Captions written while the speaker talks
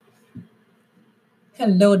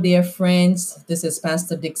Hello, dear friends. This is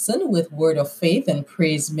Pastor Dixon with Word of Faith and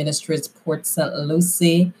Praise Ministries, Port St.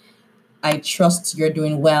 Lucie. I trust you're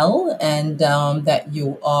doing well and that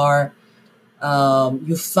you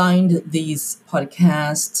find these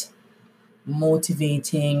podcasts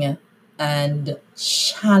motivating and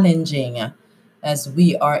challenging as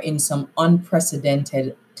we are in some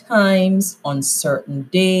unprecedented times, uncertain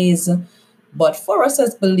days. But for us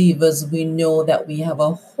as believers, we know that we have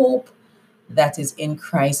a hope that is in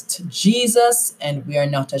Christ Jesus, and we are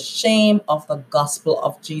not ashamed of the gospel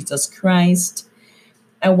of Jesus Christ.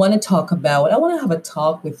 I want to have a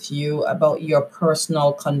talk with you about your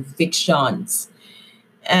personal convictions.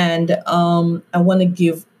 And I want to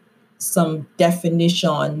give some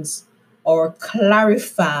definitions or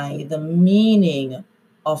clarify the meaning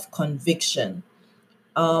of conviction.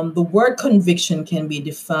 The word conviction can be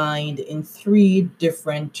defined in three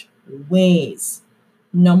different ways.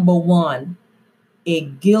 Number one, a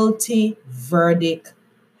guilty verdict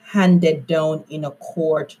handed down in a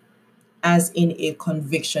court, as in a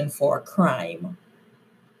conviction for a crime.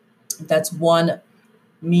 That's one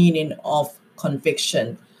meaning of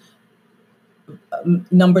conviction.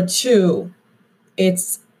 Number two,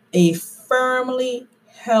 it's a firmly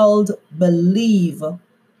held belief,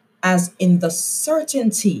 as in the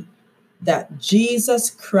certainty that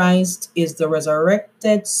Jesus Christ is the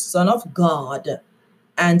resurrected Son of God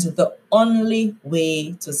and the only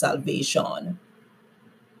way to salvation.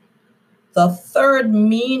 The third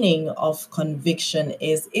meaning of conviction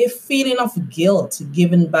is a feeling of guilt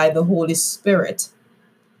given by the Holy Spirit.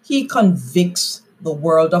 He convicts the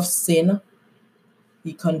world of sin.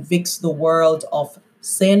 He convicts the world of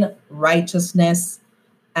sin, righteousness,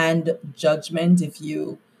 and judgment. If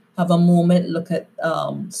you have a moment, look at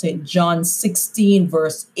St. John 16,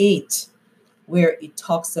 verse 8, where it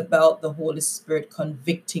talks about the Holy Spirit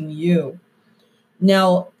convicting you.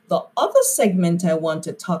 Now, the other segment I want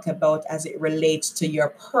to talk about as it relates to your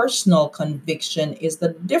personal conviction is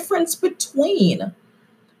the difference between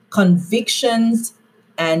convictions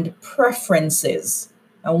and preferences.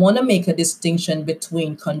 I want to make a distinction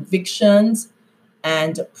between convictions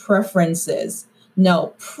and preferences.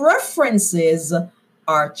 Now, preferences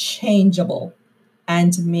are changeable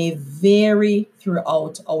and may vary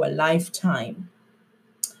throughout our lifetime.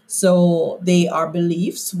 So they are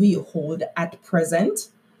beliefs we hold at present,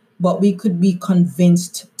 but we could be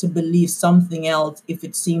convinced to believe something else if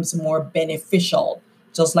it seems more beneficial,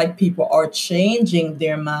 just like people are changing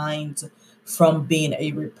their minds from being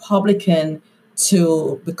a Republican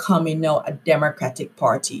to becoming now a Democratic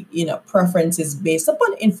Party. Preferences based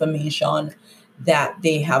upon information that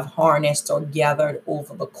they have harnessed or gathered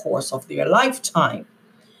over the course of their lifetime.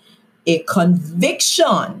 A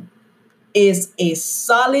conviction is a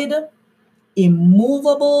solid,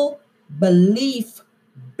 immovable belief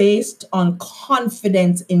based on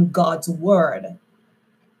confidence in God's word.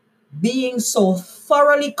 Being so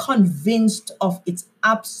thoroughly convinced of its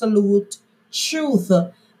absolute truth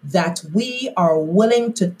that we are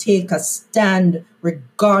willing to take a stand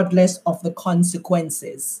regardless of the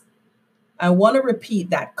consequences. I want to repeat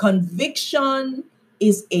that. Conviction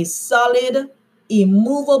is a solid,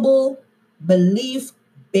 immovable belief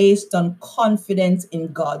based on confidence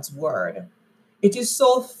in God's word. It is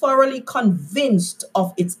so thoroughly convinced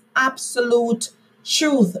of its absolute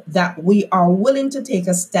truth that we are willing to take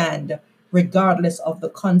a stand regardless of the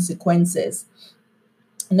consequences.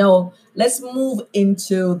 Now, let's move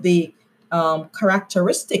into the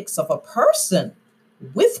characteristics of a person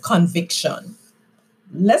with conviction.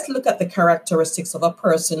 Let's look at the characteristics of a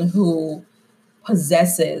person who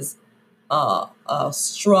possesses a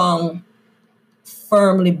strong,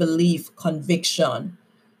 firmly belief conviction.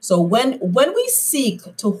 So when we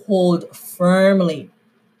seek to hold firmly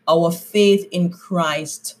our faith in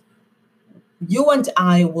Christ, you and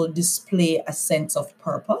I will display a sense of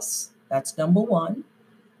purpose. That's number one.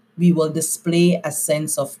 We will display a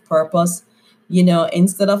sense of purpose.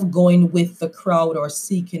 Instead of going with the crowd or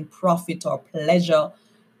seeking profit or pleasure,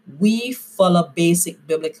 we follow basic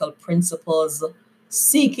biblical principles,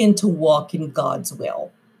 seeking to walk in God's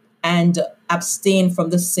will and abstain from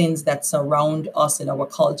the sins that surround us in our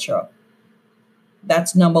culture.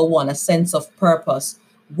 That's number one, a sense of purpose.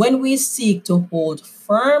 When we seek to hold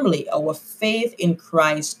firmly our faith in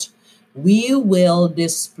Christ, we will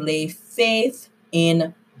display faith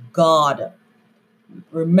in God.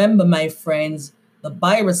 Remember, my friends, the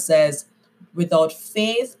Bible says, without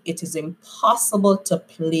faith, it is impossible to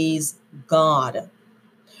please God.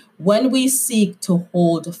 When we seek to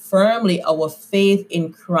hold firmly our faith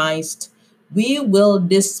in Christ, we will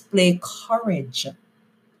display courage.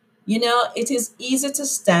 It is easy to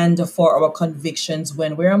stand for our convictions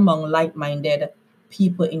when we're among like minded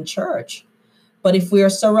people in church. But if we are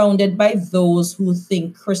surrounded by those who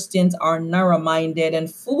think Christians are narrow minded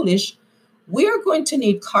and foolish, we are going to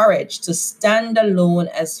need courage to stand alone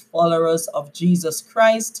as followers of Jesus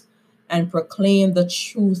Christ and proclaim the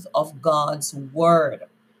truth of God's word.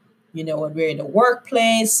 When we're in the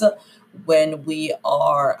workplace, when we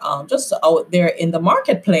are just out there in the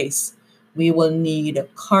marketplace, we will need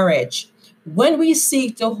courage. When we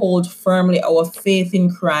seek to hold firmly our faith in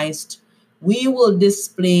Christ, we will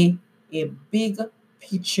display a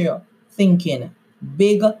picture thinking,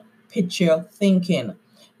 big picture thinking.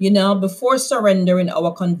 Before surrendering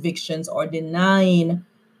our convictions or denying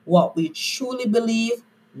what we truly believe,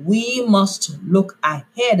 we must look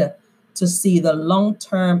ahead to see the long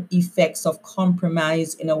term effects of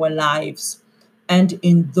compromise in our lives and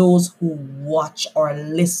in those who watch or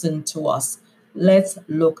listen to us. Let's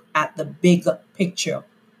look at the big picture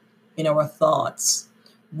in our thoughts.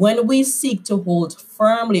 When we seek to hold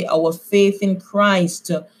firmly our faith in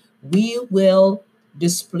Christ, we will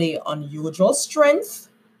display unusual strength.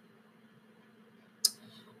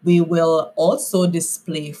 We will also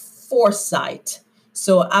display foresight.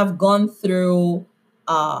 So I've gone through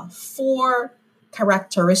four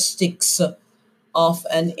characteristics of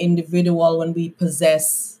an individual when we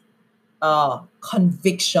possess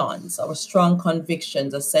convictions, our strong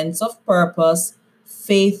convictions, a sense of purpose,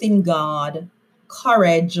 faith in God,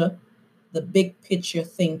 courage, the big picture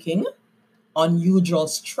thinking, unusual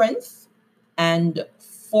strength, and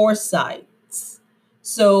foresight.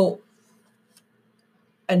 So,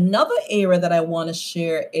 another area that I want to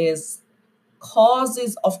share is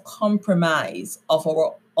causes of compromise of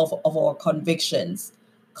our convictions.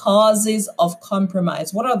 Causes of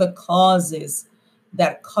compromise. What are the causes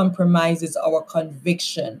that compromises our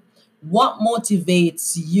conviction? What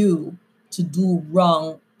motivates you to do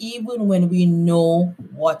wrong even when we know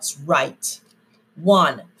what's right?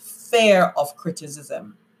 One, fear of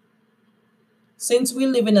criticism. Since we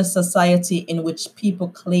live in a society in which people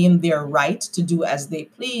claim their right to do as they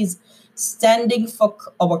please, standing for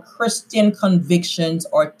our Christian convictions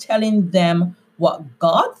or telling them what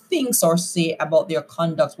God thinks or say about their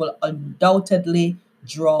conduct will undoubtedly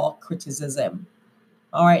draw criticism.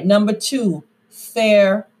 All right, number two,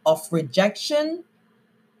 fear of rejection.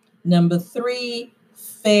 Number three,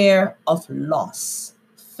 fear of loss.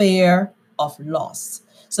 Fear of loss.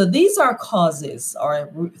 So these are causes or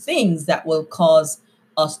things that will cause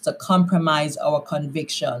us to compromise our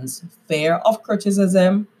convictions. Fear of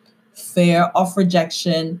criticism, fear of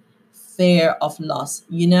rejection, fear of loss.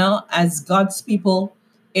 As God's people,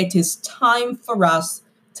 it is time for us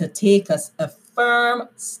to take us a firm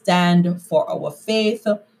stand for our faith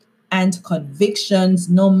and convictions,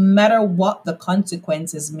 no matter what the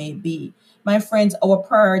consequences may be. My friends, our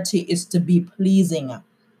priority is to be pleasing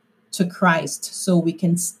to Christ so we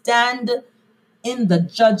can stand in the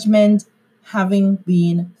judgment, having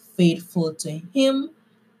been faithful to Him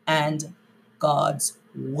and God's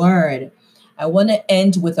word. I want to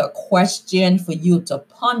end with a question for you to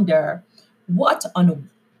ponder. What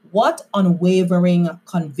unwavering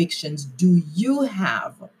convictions do you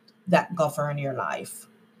have that govern your life?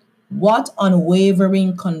 What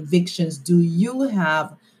unwavering convictions do you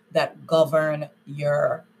have that govern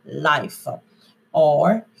your life?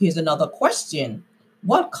 Or here's another question.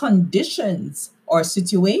 What conditions or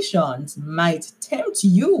situations might tempt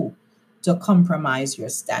you to compromise your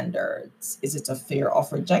standards? Is it a fear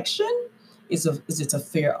of rejection? Is it a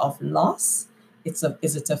fear of loss? Is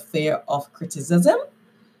it a fear of criticism?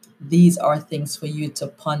 These are things for you to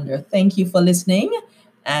ponder. Thank you for listening,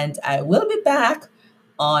 and I will be back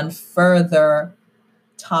on further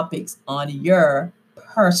topics on your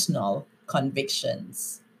personal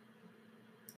convictions.